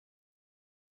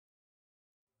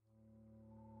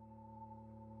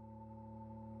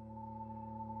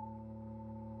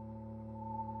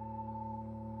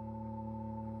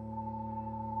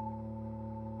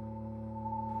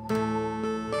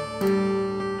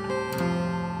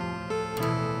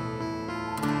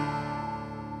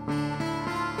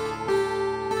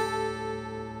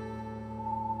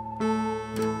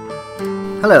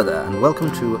Hello there, and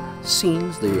welcome to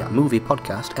Scenes, the movie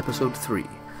podcast, episode 3.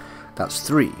 That's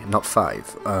 3, not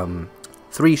 5.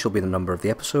 3 shall be the number of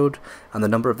the episode, and the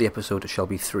number of the episode shall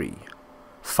be 3.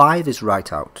 5 is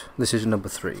right out. This is number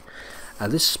 3.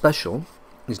 And this special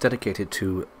is dedicated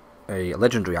to a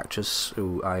legendary actress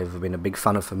who I've been a big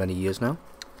fan of for many years now.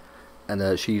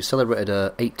 And she celebrated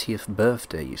her 80th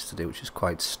birthday yesterday, which is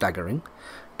quite staggering.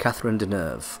 Catherine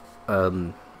Deneuve.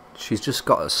 She's just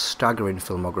got a staggering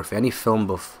filmography. Any film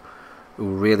buff who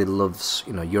really loves,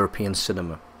 European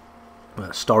cinema,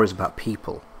 stories about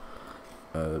people,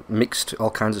 mixed,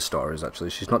 all kinds of stories actually.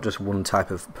 She's not just one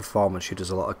type of performance. She does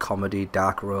a lot of comedy,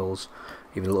 dark roles,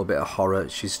 even a little bit of horror.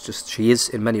 She is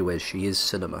in many ways, she is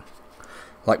cinema.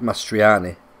 Like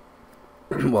Mastroianni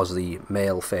was the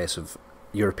male face of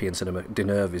European cinema,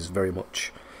 Deneuve is very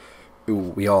much who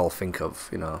we all think of.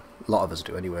 A lot of us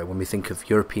do anyway, when we think of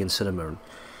European cinema.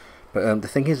 But the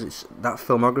thing is, that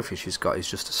filmography she's got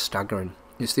is just staggering.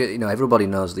 It's everybody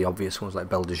knows the obvious ones like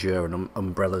Belle de Jour and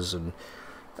Umbrellas and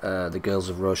The Girls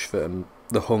of Rochefort and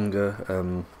The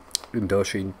Hunger,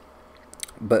 Indochine.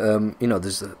 But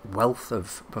there's a wealth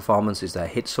of performances there.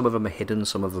 Some of them are hidden,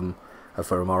 some of them are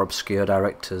for more obscure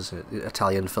directors.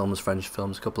 Italian films, French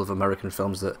films, a couple of American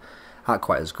films that aren't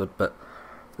quite as good. But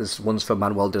there's ones for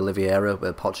Manuel de Oliveira,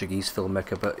 a Portuguese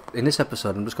filmmaker. But in this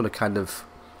episode, I'm just going to kind of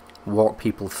walk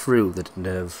people through the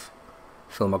Deneuve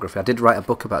filmography. I did write a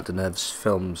book about Deneuve's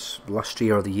films last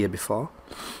year or the year before,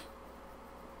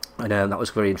 and that was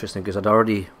very interesting because I'd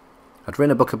written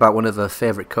a book about one of her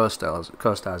favourite co-stars,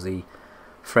 the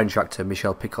French actor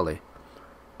Michel Piccoli,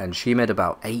 and she made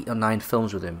about 8 or 9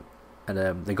 films with him,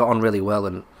 and they got on really well.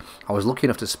 And I was lucky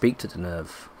enough to speak to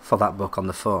Deneuve for that book on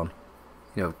the phone.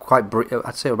 Quite brief,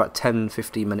 I'd say about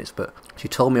 10-15 minutes, but she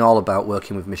told me all about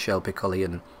working with Michel Piccoli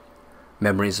and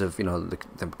memories of the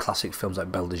classic films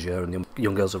like Belle de Jour and The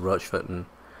Young Girls of Rochefort and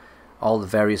all the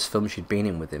various films she'd been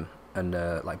in with him, and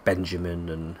like Benjamin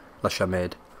and La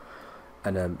Chamade.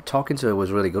 And talking to her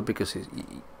was really good because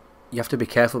you have to be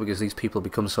careful because these people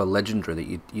become so legendary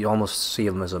that you almost see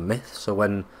them as a myth. So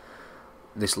when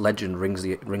this legend rings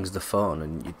the phone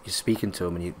and you're speaking to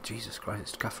him and Jesus Christ,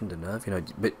 it's Catherine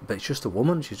Deneuve, but it's just a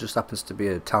woman. She just happens to be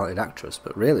a talented actress,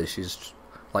 but really she's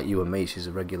like you and me, she's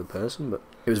a regular person. But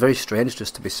it was very strange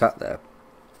just to be sat there,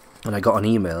 and I got an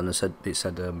email and it said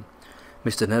Mr.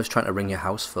 Deneuve's trying to ring your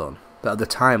house phone. But at the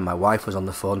time my wife was on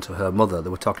the phone to her mother. They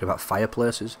were talking about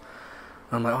fireplaces,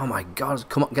 and I'm like, oh my god,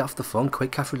 come on, get off the phone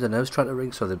quick, Catherine Deneuve's trying to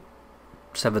ring. So they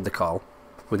severed the call.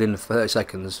 Within 30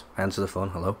 seconds I answer the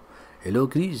phone. Hello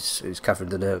Chris, it's Catherine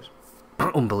Deneuve.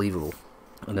 Unbelievable.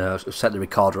 And I set the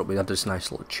recorder up. We had this nice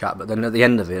little chat, but then at the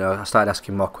end of it I started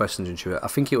asking more questions, and I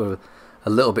think it was a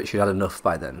little bit she'd had enough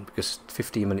by then, because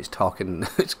 15 minutes talking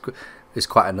is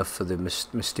quite enough for the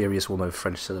mysterious woman of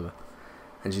French cinema.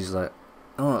 And she's like,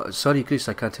 oh, sorry Chris,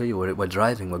 I can't hear you, we're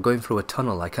driving, we're going through a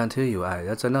tunnel, I can't hear you.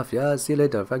 That's enough, yeah, see you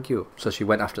later, thank you. So she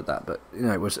went after that, but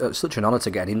it was such an honour to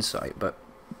get an insight. But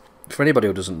for anybody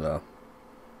who doesn't know,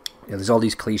 there's all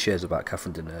these cliches about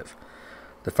Catherine Deneuve.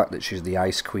 The fact that she's the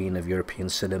ice queen of European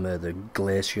cinema, the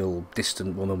glacial,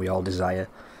 distant woman we all desire,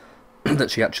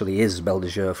 that she actually is Belle de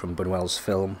Jour from Buñuel's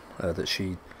film, that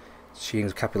she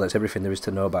encapsulates everything there is to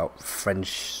know about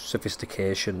French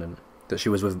sophistication, and that she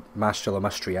was with Marcello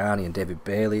Mastroianni and David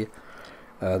Bailey.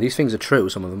 These things are true,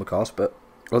 some of them of course, but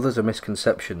others are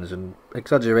misconceptions and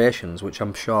exaggerations, which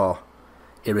I'm sure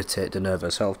irritate Deneuve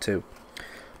herself too.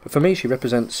 But for me, she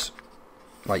represents,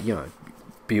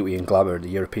 beauty and glamour in the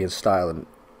European style and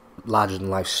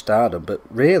larger-than-life stardom, but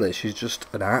really she's just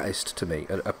an artist to me,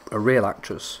 a real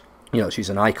actress. She's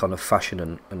an icon of fashion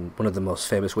and one of the most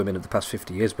famous women of the past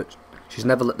 50 years, but she's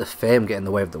never let the fame get in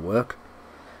the way of the work.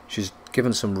 She's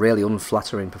given some really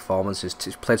unflattering performances.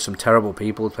 She's played some terrible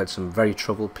people, played some very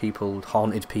troubled people,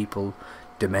 haunted people,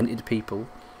 demented people,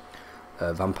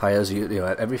 vampires,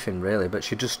 everything really. But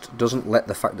she just doesn't let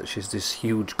the fact that she's this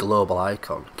huge global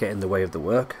icon get in the way of the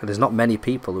work. And there's not many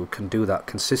people who can do that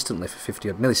consistently for 50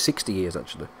 or nearly 60 years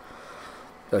actually.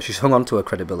 She's hung on to her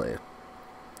credibility.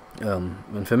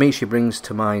 And for me, she brings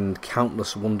to mind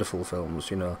countless wonderful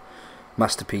films,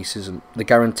 masterpieces, and the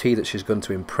guarantee that she's going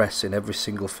to impress in every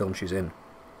single film she's in.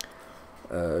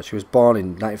 She was born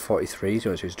in 1943,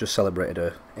 so she's just celebrated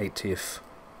her 80th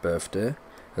birthday.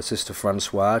 Her sister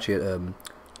Francoise, her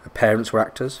parents were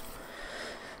actors,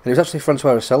 and it was actually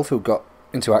Francoise herself who got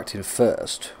into acting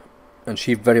first, and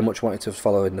she very much wanted to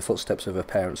follow in the footsteps of her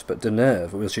parents. But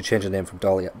Deneuve, she changed her name from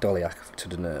Doliac to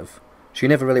Deneuve. She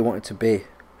never really wanted to be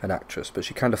an actress, but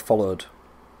she kind of followed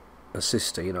her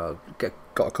sister,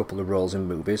 got a couple of roles in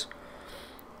movies,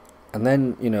 and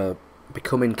then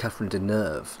becoming Catherine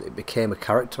Deneuve, it became a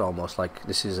character almost, like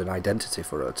this is an identity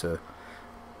for her to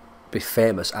be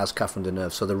famous as Catherine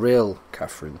Deneuve. So the real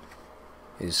Catherine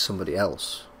is somebody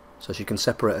else. So she can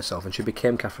separate herself, and she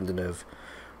became Catherine Deneuve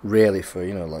really for,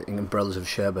 you know, like in Umbrellas of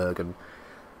Cherbourg, and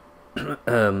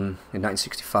in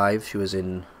 1965 she was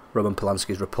in Roman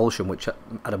Polanski's Repulsion, which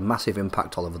had a massive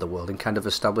impact all over the world and kind of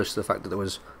established the fact that there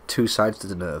was two sides to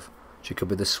Deneuve. She could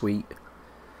be the sweet,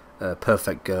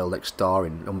 perfect girl next door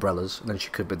in Umbrellas, and then she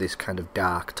could be this kind of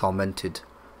dark, tormented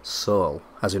soul,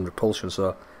 as in Repulsion.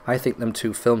 So I think them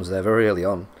two films there very early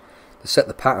on, they set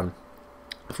the pattern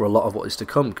for a lot of what is to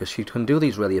come, because she can do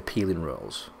these really appealing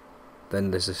roles.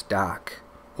 Then there's this dark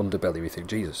underbelly, we think,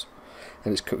 Jesus.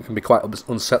 And it can be quite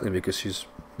unsettling because she's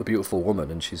a beautiful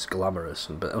woman and she's glamorous,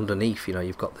 but underneath, you know,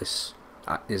 you've got this,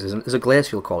 there's a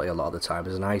glacial quality a lot of the time,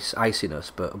 there's an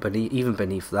iciness, but even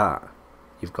beneath that,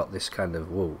 you've got this kind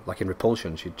of, whoa, like in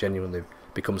Repulsion, she genuinely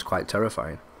becomes quite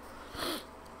terrifying.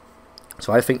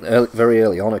 So I think very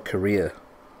early on her career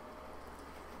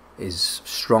is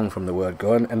strong from the word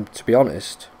go, and to be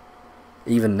honest,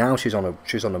 even now she's on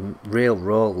a real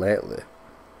roll lately,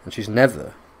 and she's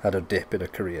never had a dip in her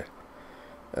career.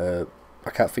 I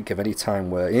can't think of any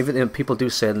time where, even people do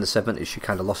say in the 70s she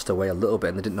kind of lost her way a little bit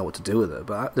and they didn't know what to do with her,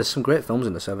 but there's some great films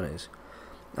in the 70s.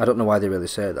 I don't know why they really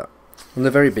say that. From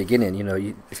the very beginning, you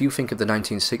know, if you think of the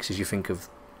 1960s, you think of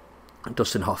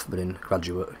Dustin Hoffman in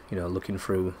Graduate, you know, looking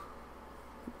through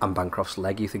Anne Bancroft's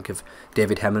leg. You think of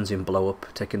David Hemmings in Blow Up,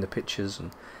 taking the pictures,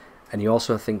 and you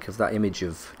also think of that image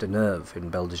of Deneuve in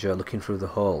Belle de Jour, looking through the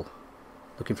hole,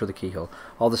 looking through the keyhole.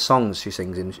 All the songs she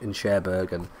sings in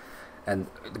Cherbourg, and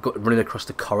running across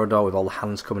the corridor with all the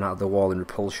hands coming out of the wall in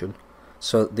Repulsion.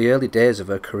 So the early days of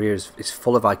her career is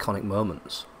full of iconic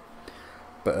moments.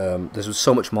 But there's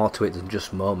so much more to it than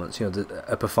just moments. You know,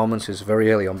 her performances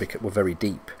very early on were very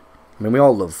deep. I mean, we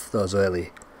all love those early,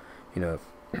 you know,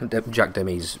 Jack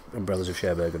Demy's Umbrellas of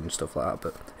Cherbourg and stuff like that,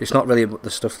 but it's not really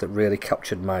the stuff that really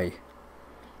captured my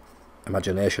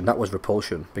imagination. That was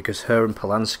Repulsion, because her and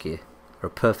Polanski are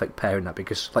a perfect pair in that,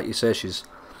 because, like you say, she's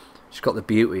got the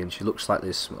beauty and she looks like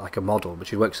this, like a model, but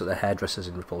she works at the hairdressers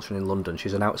in Repulsion in London.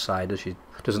 She's an outsider, she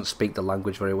doesn't speak the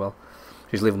language very well.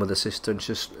 She's living with her sister, and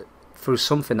just through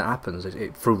something that happens,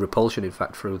 through Repulsion, in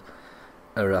fact, through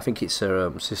her, I think it's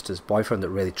her sister's boyfriend that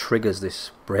really triggers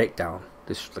this breakdown,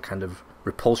 the kind of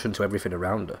repulsion to everything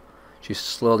around her. She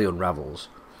slowly unravels,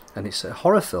 and it's a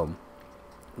horror film,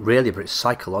 really, but it's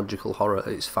psychological horror at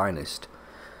its finest.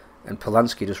 And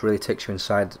Polanski just really takes you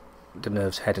inside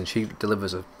Deneuve's head, and she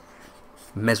delivers a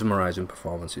mesmerising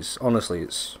performance. Honestly,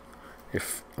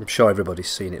 I'm sure everybody's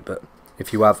seen it, but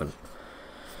if you haven't,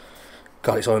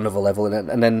 God, it's on another level.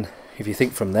 And then if you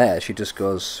think from there, she just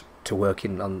goes to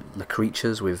working on The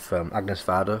Creatures with Agnes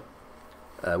Varda,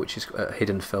 which is a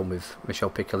hidden film with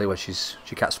Michelle Piccoli, where she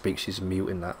can't speak, she's mute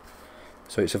in that.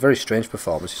 So it's a very strange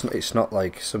performance. It's not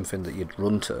like something that you'd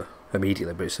run to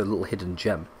immediately, but it's a little hidden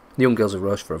gem. The Young Girls of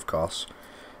Rochefort, of course,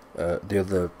 the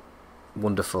other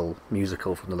wonderful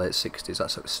musical from the late 60s.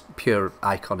 That's a pure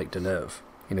iconic Deneuve.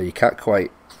 You know, you can't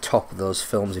quite top those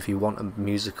films if you want a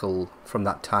musical from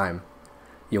that time.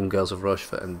 Young Girls of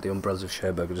Rochefort and The Umbrellas of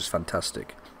Cherbourg are just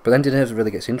fantastic. But then Deneuve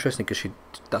really gets interesting, because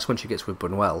that's when she gets with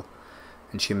Buñuel,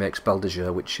 and she makes Belle de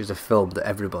Jour, which is a film that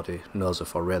everybody knows her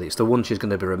for, really. It's the one she's going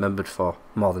to be remembered for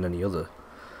more than any other,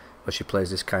 where she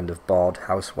plays this kind of bored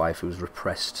housewife who's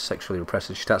repressed, sexually repressed,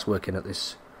 and she starts working at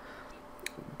this,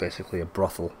 basically a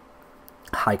brothel,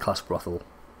 high-class brothel,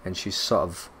 and she sort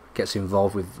of gets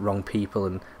involved with wrong people,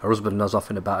 and her husband knows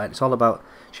nothing about it. It's all about,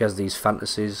 she has these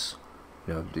fantasies,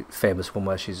 you know, the famous one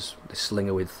where she's this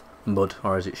slinger with mud,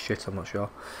 or is it shit, I'm not sure.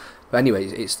 But anyway,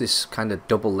 it's this kind of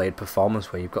double-laid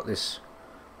performance where you've got this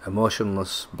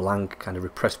emotionless, blank, kind of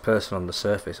repressed person on the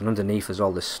surface, and underneath there's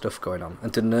all this stuff going on,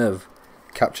 and Deneuve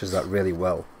captures that really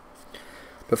well.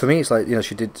 But for me, it's like, you know,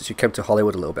 she came to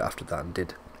Hollywood a little bit after that and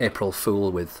did April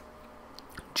Fool with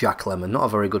Jack Lemmon. Not a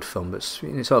very good film, but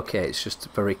it's okay. It's just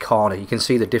very corny. You can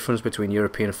see the difference between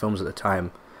European films at the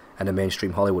time and a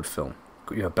mainstream Hollywood film.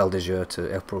 You know, Belle de Jour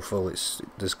to April Fool.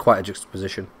 There's quite a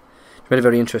juxtaposition. She made a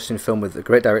very interesting film with a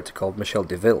great director called Michel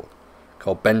Deville,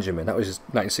 called Benjamin. That was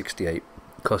 1968,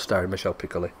 co-starring Michelle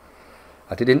Piccoli.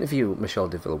 I did interview Michel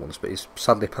Deville once, but he's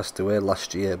sadly passed away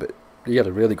last year. But he had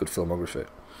a really good filmography,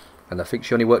 and I think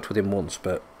she only worked with him once.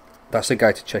 But that's a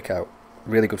guy to check out.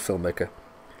 Really good filmmaker.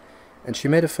 And she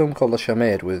made a film called La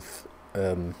Chamade with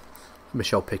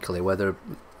Michelle Piccoli, where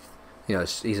you know,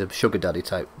 he's a sugar daddy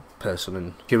type person,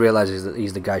 and she realises that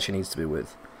he's the guy she needs to be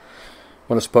with.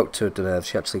 When I spoke to Deneuve,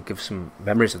 she actually gives some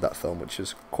memories of that film, which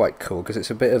is quite cool, because it's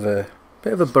a bit of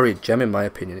a buried gem in my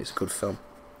opinion. It's a good film.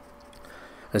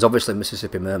 There's obviously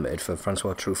Mississippi Mermaid for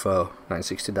Francois Truffaut,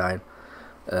 1969.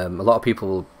 A lot of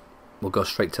people will go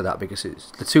straight to that because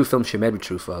it's the two films she made with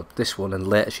Truffaut, this one and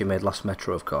later she made Last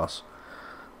Metro, of course.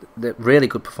 They're really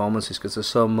good performances because they're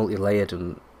so multi-layered,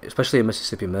 and especially in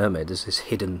Mississippi Mermaid there's this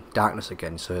hidden darkness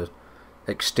again. So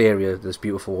exterior, this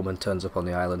beautiful woman turns up on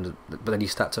the island, but then you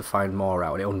start to find more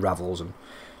out and it unravels, and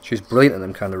she's brilliant in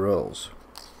them kind of roles.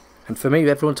 And for me,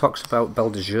 everyone talks about Belle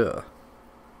de Jour,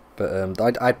 but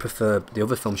I'd prefer the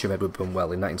other film she made with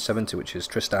Buñuel in 1970, which is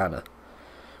Tristana,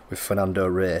 with Fernando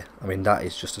Rey. I mean, that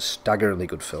is just a staggeringly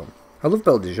good film. I love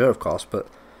Belle de Jour, of course, but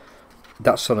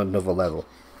that's on another level.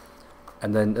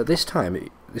 And then at this time,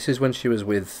 this is when she was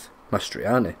with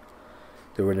Mastroianni.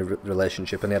 They were in a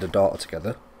relationship and they had a daughter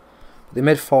together. But they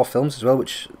made 4 films as well,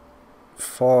 which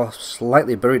 4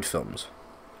 slightly buried films.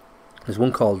 There's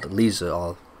one called Lisa,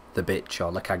 or The Bitch,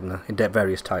 or La Cagna, in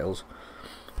various titles,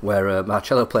 where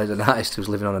Marcello plays an artist who's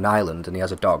living on an island and he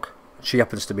has a dog. She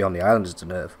happens to be on the island as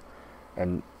Deneuve,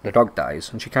 and the dog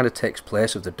dies, and she kind of takes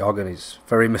place of the dog, and he's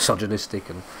very misogynistic,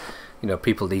 and you know,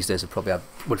 people these days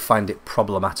would find it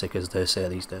problematic, as they say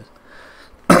these days.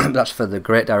 That's for the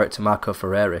great director Marco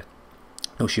Ferreri.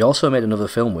 Oh, she also made another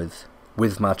film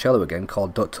with Marcello again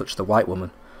called Don't Touch the White Woman,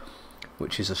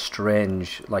 which is a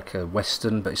strange, like a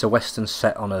western, but it's a western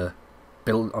set on a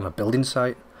building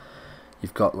site.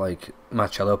 You've got like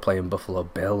Marcello playing Buffalo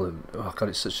Bill, and oh god,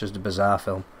 it's such a bizarre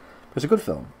film. But it's a good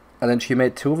film. And then she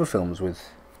made 2 other films with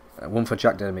one for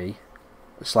Jacques Demy,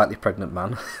 a slightly pregnant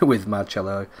man, with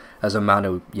Marcello as a man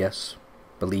who, yes,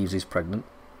 believes he's pregnant.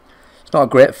 It's not a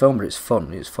great film, but it's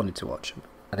fun. It's funny to watch.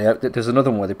 And there's another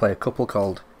one where they play a couple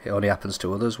called It Only Happens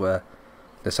to Others, where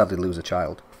they sadly lose a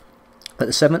child. At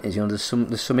the 70s, you know,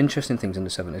 there's some interesting things in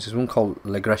the 70s. There's one called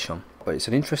L'Agression, but it's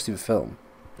an interesting film.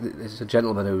 There's a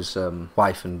gentleman whose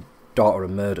wife and daughter are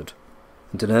murdered,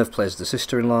 and Deneuve plays the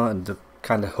sister-in-law, and they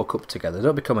kind of hook up together. They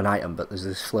don't become an item, but there's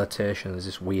this flirtation, there's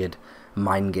this weird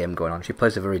mind game going on. She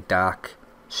plays a very dark,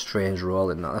 strange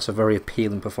role in that. That's a very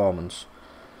appealing performance,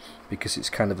 because it's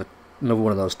kind of another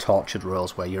one of those tortured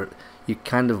roles where you're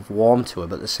kind of warm to her,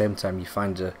 but at the same time you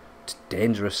find her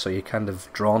dangerous, so you're kind of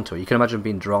drawn to her. You can imagine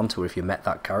being drawn to her if you met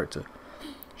that character.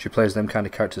 She plays them kind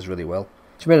of characters really well.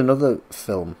 She made another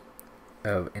film,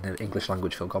 in an English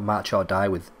language film called March or Die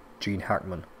with Gene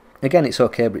Hackman. Again, it's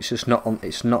okay, but it's just not on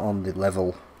the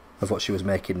level of what she was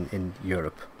making in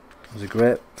Europe. There's a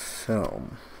great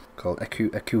film called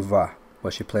Ecu Va,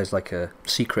 where she plays like a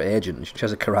secret agent. She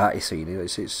has a karate scene.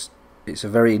 It's a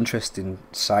very interesting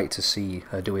sight to see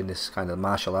her doing this kind of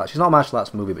martial arts. She's not a martial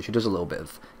arts movie, but she does a little bit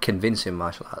of convincing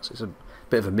martial arts. It's a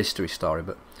bit of a mystery story,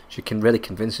 but she can really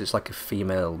convince. It's like a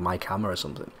female Mike Hammer or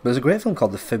something. But there's a great film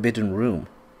called The Forbidden Room,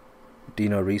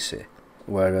 Dino Risi,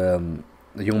 where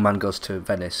the young man goes to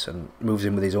Venice and moves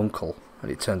in with his uncle, and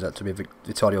it turns out to be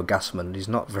Vittorio Gassman, and he's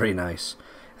not very nice,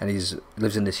 and he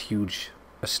lives in this huge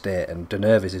estate, and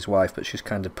Deneuve is his wife, but she's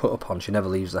kind of put upon. She never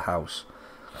leaves the house,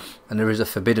 and there is a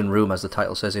forbidden room, as the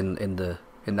title says, in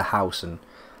the house, and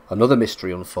another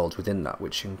mystery unfolds within that,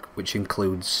 which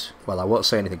includes, well, I won't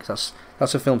say anything, because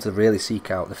that's a film to really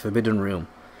seek out. The Forbidden Room,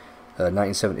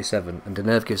 1977, and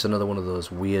Deneuve gives another one of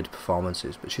those weird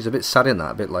performances, but she's a bit sad in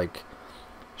that, a bit like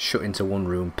shut into one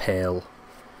room, pale.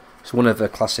 It's one of her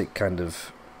classic kind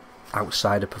of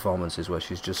outsider performances where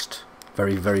she's just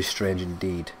very, very strange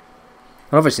indeed.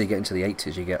 And obviously, you get into the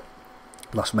 80s, you get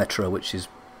Last Metro, which is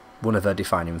one of her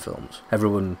defining films.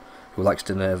 Everyone who likes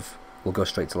Deneuve will go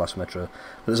straight to Last Metro.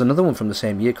 But there's another one from the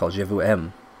same year called Je vous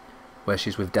aime, where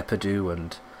she's with Depardieu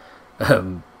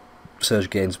and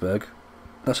Serge Gainsbourg.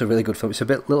 That's a really good film. It's a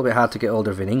little bit hard to get hold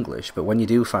of in English, but when you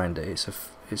do find it,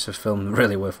 it's a film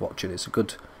really worth watching. It's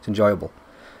enjoyable.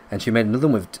 And she made another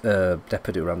one with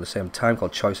Depardieu around the same time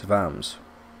called Choice of Arms.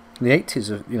 In the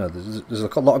 80s, you know, there's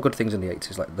a lot of good things in the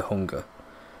 80s, like The Hunger,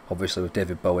 obviously with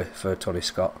David Bowie for Tony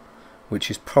Scott,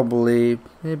 which is probably,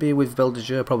 maybe with Belle de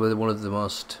Jour, probably one of the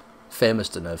most famous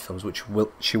Deneuve films, which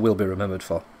she will be remembered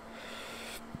for.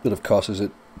 But of course,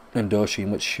 there's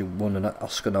Indochine, which she won an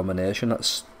Oscar nomination.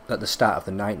 That's at the start of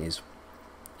the 90s.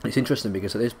 It's interesting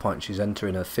because at this point she's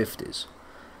entering her 50s,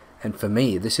 and for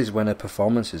me, this is when her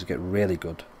performances get really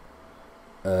good.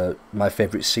 My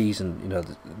favourite season, you know,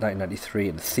 1993,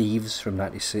 and Thieves from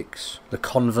 96, The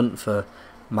Convent for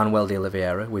Manuel de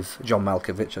Oliveira with John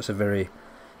Malkovich. That's a very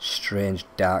strange,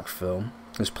 dark film.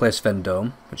 There's Place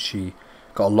Vendôme, which she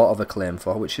got a lot of acclaim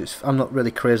for, which is, I'm not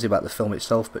really crazy about the film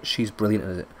itself, but she's brilliant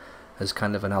in it as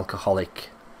kind of an alcoholic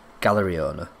gallery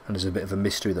owner, and there's a bit of a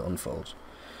mystery that unfolds.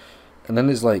 And then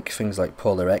there's like things like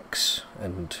Polar X,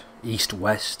 and East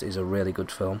West is a really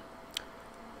good film.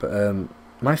 But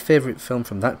my favourite film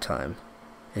from that time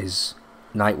is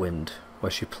Night Wind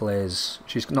where she plays.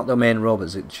 She's not the main role,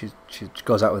 but she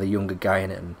goes out with a younger guy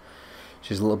in it, and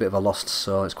she's a little bit of a lost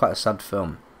soul. It's quite a sad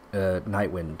film,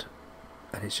 Night Wind,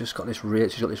 and it's just got this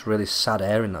she's got this really sad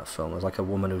air in that film. It's like a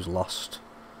woman who's lost,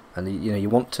 and you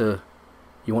want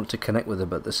to connect with her,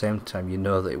 but at the same time you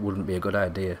know that it wouldn't be a good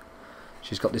idea.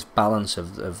 She's got this balance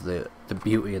of the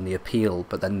beauty and the appeal,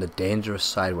 but then the dangerous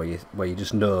side where you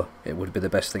just know it would be the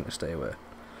best thing to stay away.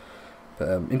 But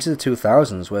into the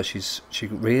 2000s, where she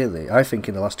really, I think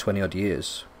in the last 20 odd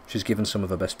years, she's given some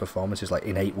of her best performances, like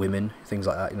in 8 Women, things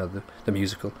like that, the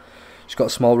musical. She's got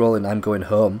a small role in I'm Going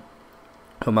Home,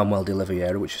 from Manuel de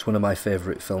Oliveira, which is one of my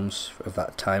favourite films of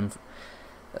that time.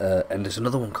 And there's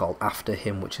another one called After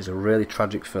Him, which is a really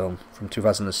tragic film from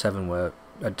 2007 where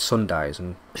her son dies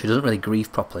and she doesn't really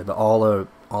grieve properly, but all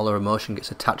her emotion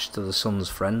gets attached to the son's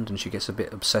friend, and she gets a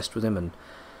bit obsessed with him, and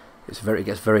it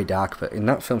gets very dark. But in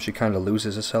that film, she kind of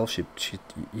loses herself. You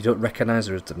don't recognise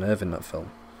her as Deneuve in that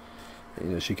film.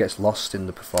 She gets lost in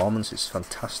the performance. It's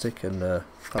fantastic, and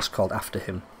that's called After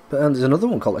Him. But there's another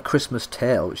one called A Christmas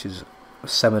Tale, which is a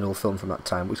seminal film from that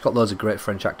time. It's got loads of great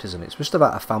French actors in it. It's just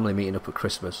about a family meeting up at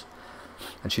Christmas,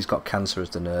 and she's got cancer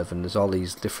as Deneuve, and there's all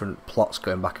these different plots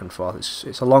going back and forth.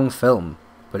 It's a long film,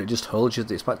 but it just holds you.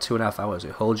 It's about 2.5 hours.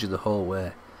 It holds you the whole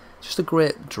way. It's just a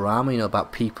great drama,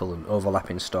 about people and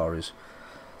overlapping stories.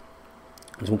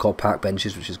 There's one called Park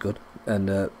Benches, which is good,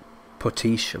 and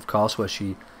Potiche, of course, where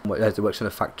she works in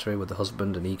a factory with the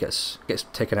husband, and he gets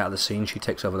taken out of the scene. She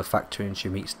takes over the factory, and she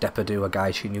meets Depardieu, a guy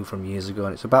she knew from years ago,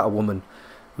 and it's about a woman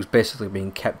who's basically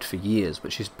been kept for years,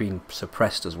 but she's been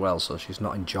suppressed as well, so she's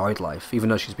not enjoyed life, even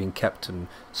though she's been kept and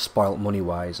spoilt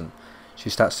money-wise, and she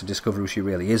starts to discover who she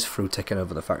really is through taking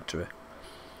over the factory.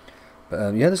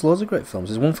 But there's loads of great films.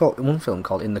 There's one film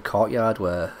called In the Courtyard,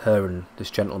 where her and this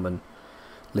gentleman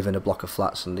live in a block of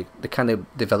flats, and they kind of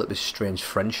develop this strange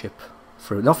friendship.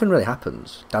 Nothing really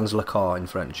happens. Dans le corps in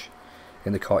French.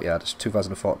 In the Courtyard, it's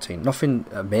 2014. Nothing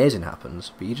amazing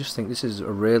happens, but you just think this is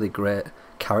a really great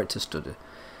character study.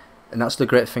 And that's the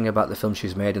great thing about the film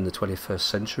she's made in the 21st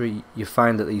century. You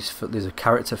find that these are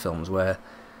character films where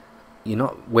you're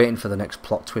not waiting for the next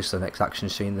plot twist, the next action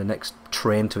scene, the next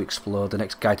train to explode, the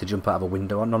next guy to jump out of a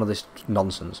window, none of this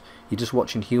nonsense. You're just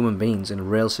watching human beings in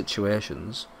real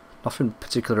situations. Nothing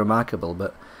particularly remarkable,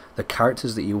 but the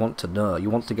characters that you want to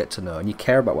get to know, and you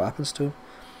care about what happens to them.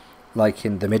 Like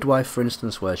in The Midwife, for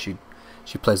instance, where she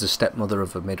plays the stepmother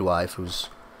of a midwife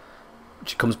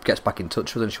gets back in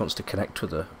touch with her, and she wants to connect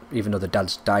with her, even though the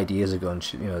dad's died years ago, and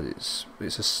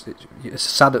it's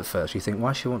sad at first. You think,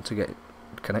 why does she want to get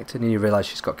connected? And you realise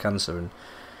she's got cancer, and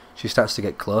she starts to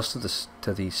get close to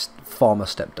the former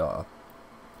stepdaughter,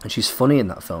 and she's funny in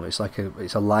that film. It's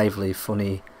a lively,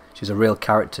 funny. She's a real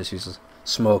character. She's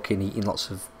smoking, eating lots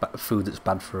of food that's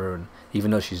bad for her, and even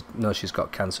though she's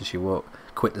got cancer, she won't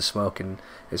quit the smoking.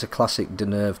 It's a classic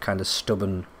Deneuve kind of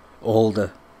stubborn,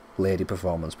 older lady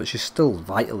performance, but she's still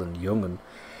vital and young, and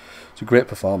it's a great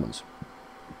performance.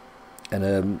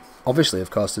 And obviously, of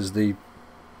course, there's the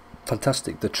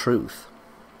fantastic The Truth,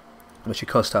 where she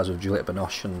co-stars with Juliette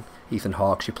Binoche and Ethan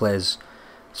Hawke. She plays,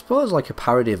 I suppose, like a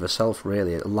parody of herself,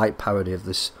 really, a light parody of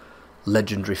this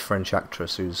legendary French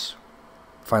actress who's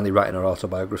finally writing her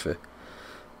autobiography.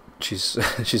 She's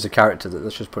a character that,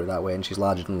 let's just put it that way, and she's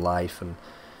larger than life, and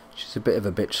she's a bit of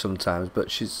a bitch sometimes,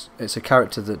 but it's a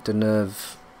character that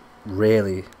Deneuve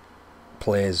really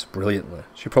plays brilliantly.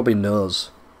 She probably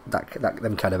knows that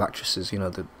them kind of actresses,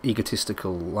 the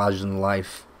egotistical, larger than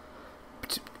life,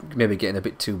 maybe getting a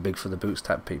bit too big for the boots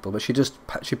type people, but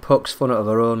she pokes fun out of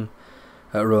her own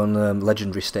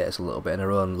legendary status a little bit, and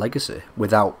her own legacy,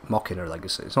 without mocking her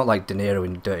legacy. It's not like De Niro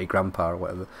in Dirty Grandpa or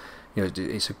whatever.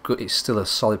 It's still a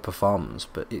solid performance,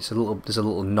 but there's a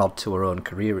little nod to her own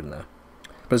career in there.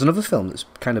 But there's another film that's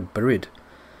kind of buried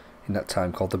in that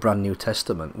time called The Brand New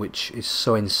Testament, which is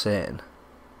so insane.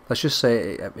 Let's just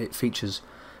say it features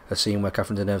a scene where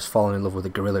Catherine Deneuve's fallen in love with a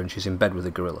gorilla, and she's in bed with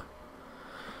a gorilla.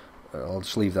 I'll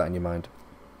just leave that in your mind.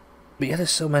 But yeah,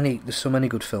 there's so many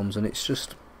good films, and it's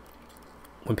just,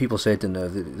 when people say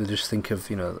Deneuve, they just think of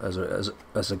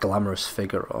as a glamorous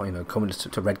figure, or coming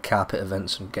to red carpet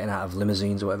events and getting out of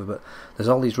limousines or whatever. But there's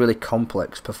all these really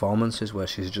complex performances where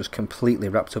she's just completely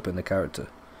wrapped up in the character.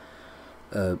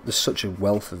 There's such a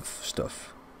wealth of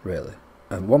stuff, really.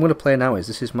 And what I'm going to play now is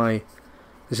this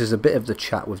is a bit of the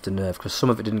chat with Deneuve, because some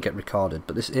of it didn't get recorded.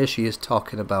 But here she is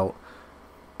talking about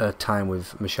her time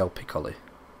with Michel Piccoli,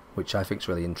 which I think is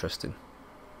really interesting.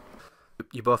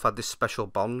 You both had this special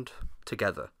bond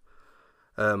together.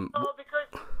 Because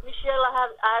Michel, I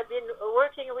had been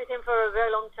working with him for a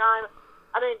very long time.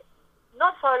 I mean,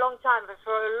 not for a long time, but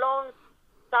for a long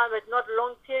time, but not a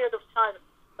long period of time.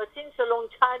 but since a long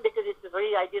time, because it's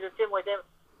really, I did a film with him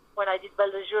when I did Belle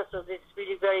de Jour, so it's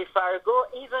really very far ago.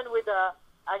 Even with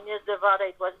Agnès de Varda,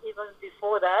 it was even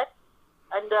before that.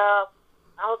 And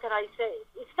how can I say?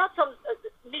 It's not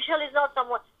Michel is not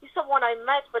someone. He's someone I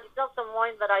met, but it's not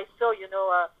someone that I saw,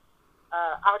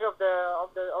 out of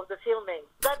the filming.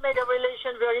 That made a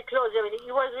relation very close. I mean, he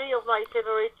was really of my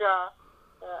favorite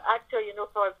actor,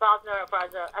 for a partner,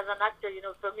 as an actor,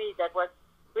 for me, that was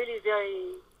really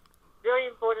very, very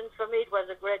important for me. It was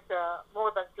a great,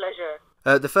 more than pleasure.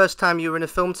 The first time you were in a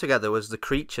film together was The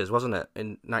Creatures, wasn't it,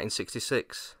 in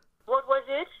 1966? What was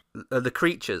it? The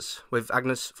Creatures, with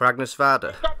Agnès Varda.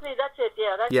 Exactly, that's it,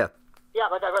 yeah. Yeah,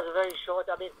 but that was very short.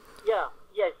 I mean, yes.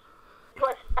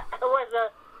 I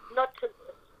was not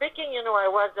speaking, I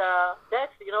was deaf,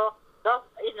 deaf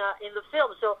in the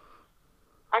film, so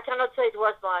I cannot say it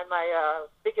was my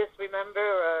biggest remember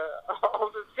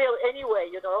of the film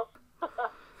anyway,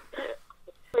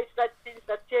 It's since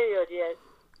that period, yes.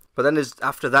 But then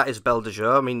after that is Belle de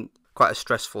Jour. I mean, quite a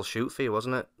stressful shoot for you,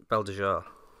 wasn't it, Belle de Jour?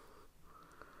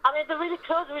 I mean, the really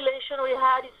close relation we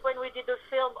had is when we did the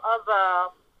film of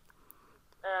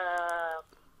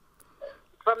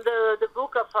from the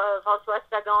book of François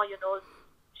Sagan,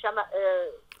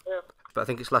 But I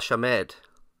think it's La Chamade.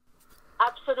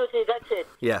 Absolutely, that's it.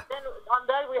 Yeah. Then on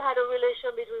that we had a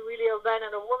relation between really a man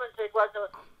and a woman, so it was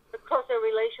a closer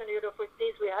relation, for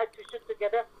things we had to shoot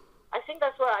together. I think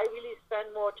that's where I really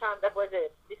spent more time. That was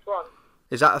it. This one.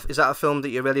 Is that a film that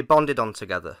you really bonded on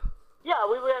together? Yeah,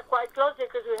 we were quite close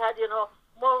because we had,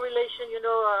 more relation,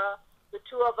 the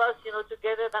two of us,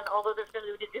 together than all the films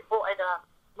we did before and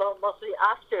mostly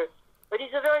after. But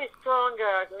he's a very strong,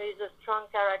 he's a strong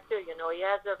character, He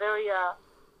has a very a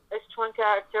strong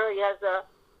character. He has a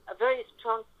very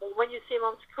strong. When you see him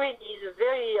on screen, he's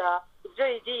very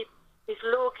deep. His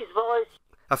look, his voice.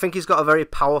 I think he's got a very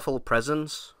powerful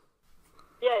presence.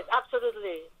 Yes,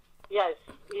 absolutely. Yes,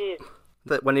 he is.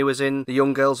 That when he was in The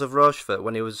Young Girls of Rochefort,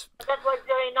 when he was... That was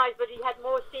very nice, but he had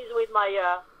more scenes with my...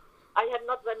 I had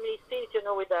not that many scenes,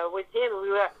 with him. We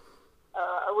were,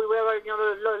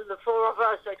 the four of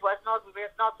us, so we were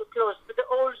not so close. But the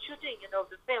whole shooting, of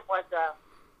the film was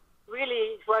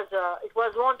really, it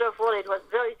was wonderful. It was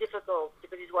very difficult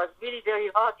because it was really very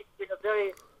hard. It's been a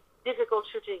very difficult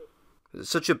shooting. It's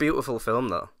such a beautiful film,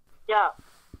 though. Yeah,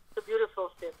 it's a beautiful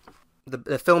film.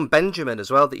 The film Benjamin as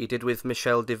well that you did with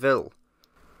Michel Deville.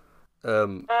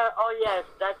 Oh yes,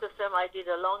 that's a film I did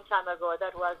a long time ago.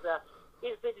 That was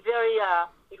it's been very.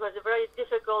 It was a very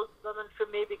difficult moment for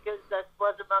me because that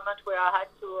was a moment where I had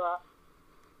to.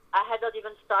 I had not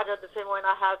even started the film when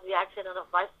I had the accident of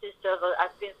my sister. So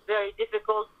it's been very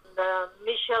difficult.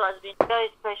 Michel has been very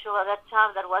special at that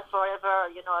time. That was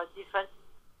forever, a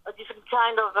different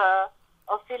kind of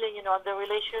feeling, the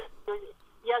relation.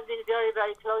 He has been very,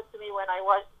 very close to me when I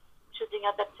was shooting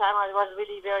at that time. I was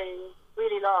really, very,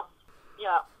 really lost.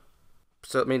 Yeah.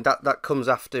 So I mean that comes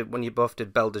after when you both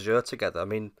did Belle de Jour together. I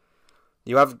mean,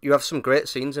 you have some great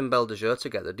scenes in Belle de Jour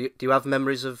together. Do you have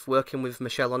memories of working with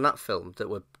Michel on that film that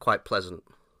were quite pleasant?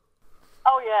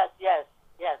 Oh yes,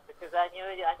 because I knew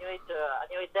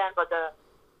it then. But the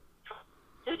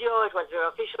studio, it was very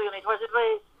official, and it was a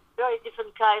very, very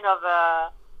different kind of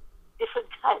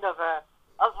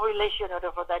relation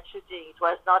for that shooting. It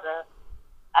was not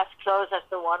as close as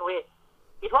the one we.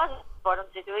 It was an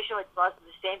important situation. It was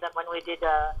the same that when we did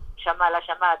La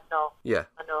Chamade. No. Yeah.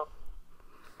 No.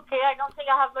 Okay, I don't think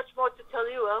I have much more to tell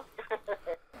you. Huh?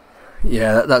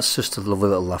 Yeah, that's just a lovely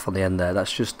little laugh on the end there.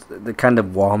 That's just the kind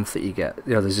of warmth that you get.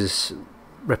 There's this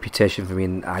reputation for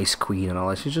being Ice Queen and all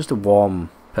this. She's just a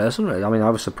warm person. I mean, I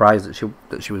was surprised that she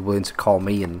was willing to call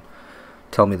me and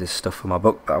tell me this stuff for my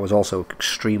book. But I was also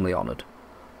extremely honoured,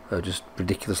 just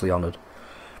ridiculously honoured.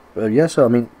 So I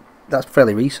mean, that's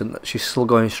fairly recent. That she's still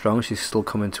going strong. She's still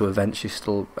coming to events. She's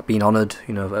still being honoured,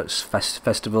 at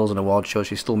festivals and award shows.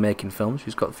 She's still making films.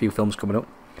 She's got a few films coming up,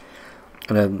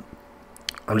 and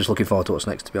I'm just looking forward to what's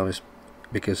next, to be honest,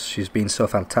 because she's been so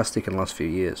fantastic in the last few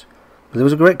years. But there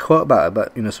was a great quote about her.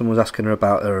 But someone was asking her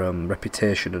about her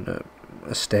reputation and her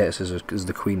status as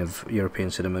the queen of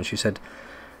European cinema, and she said,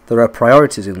 "There are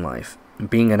priorities in life, and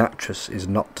being an actress is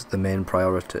not the main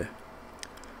priority."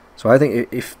 So I think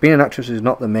if being an actress is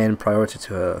not the main priority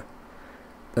to her,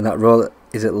 then that role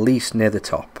is at least near the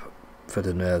top for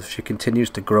Deneuve. She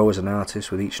continues to grow as an artist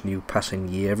with each new passing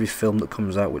year. Every film that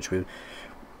comes out, which we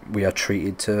are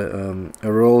treated to,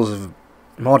 her roles have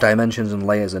more dimensions and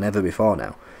layers than ever before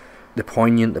now. The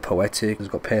poignant, the poetic, there's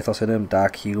got pathos in them,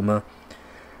 dark humour,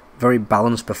 very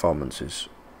balanced performances,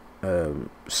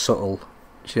 subtle.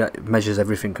 She measures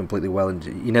everything completely well, and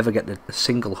you never get a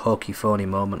single hokey phony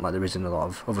moment like there is in a lot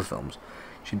of other films.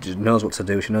 She just knows what to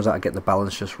do. She knows how to get the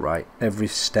balance just right. Every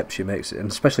step she makes, and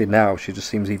especially now, she just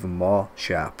seems even more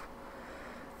sharp.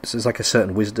 There's like a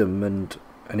certain wisdom and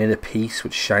an inner peace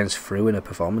which shines through in her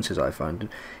performances, I find.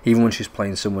 Even when she's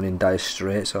playing someone in dire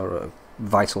straits or a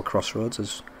vital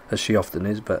crossroads, as she often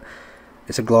is. But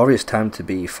it's a glorious time to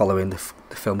be following the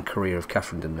film career of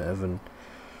Catherine Deneuve, and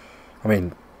I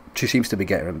mean, she seems to be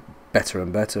getting better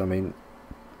and better. I mean,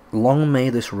 long may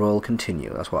this role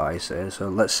continue, that's what I say. So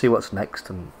let's see what's next,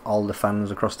 and all the fans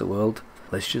across the world,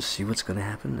 let's just see what's going to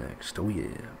happen next. Oh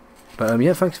yeah. But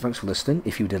yeah, thanks for listening,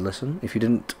 if you did listen. If you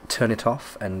didn't, turn it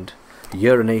off and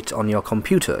urinate on your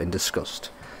computer in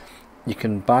disgust. You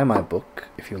can buy my book,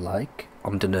 if you like,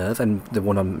 on Deneuve, and the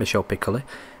one on Michel Piccoli,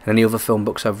 and any other film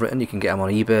books I've written. You can get them on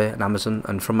eBay and Amazon,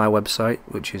 and from my website,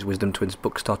 which is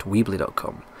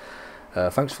wisdomtwinsbooks.weebly.com.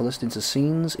 Thanks for listening to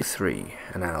Scenes 3,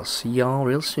 and I'll see y'all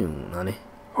real soon, honey.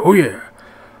 Oh yeah,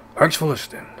 thanks for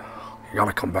listening. You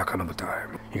gotta come back another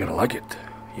time. You're gonna like it.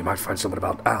 You might find something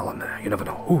about Al in there, you never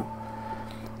know. Ooh.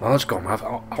 Now let's go, man.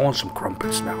 I want some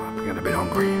crumpets now. I'm getting a bit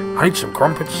hungry. I need some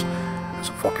crumpets and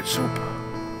some fucking soup.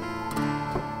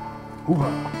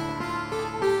 Ooh.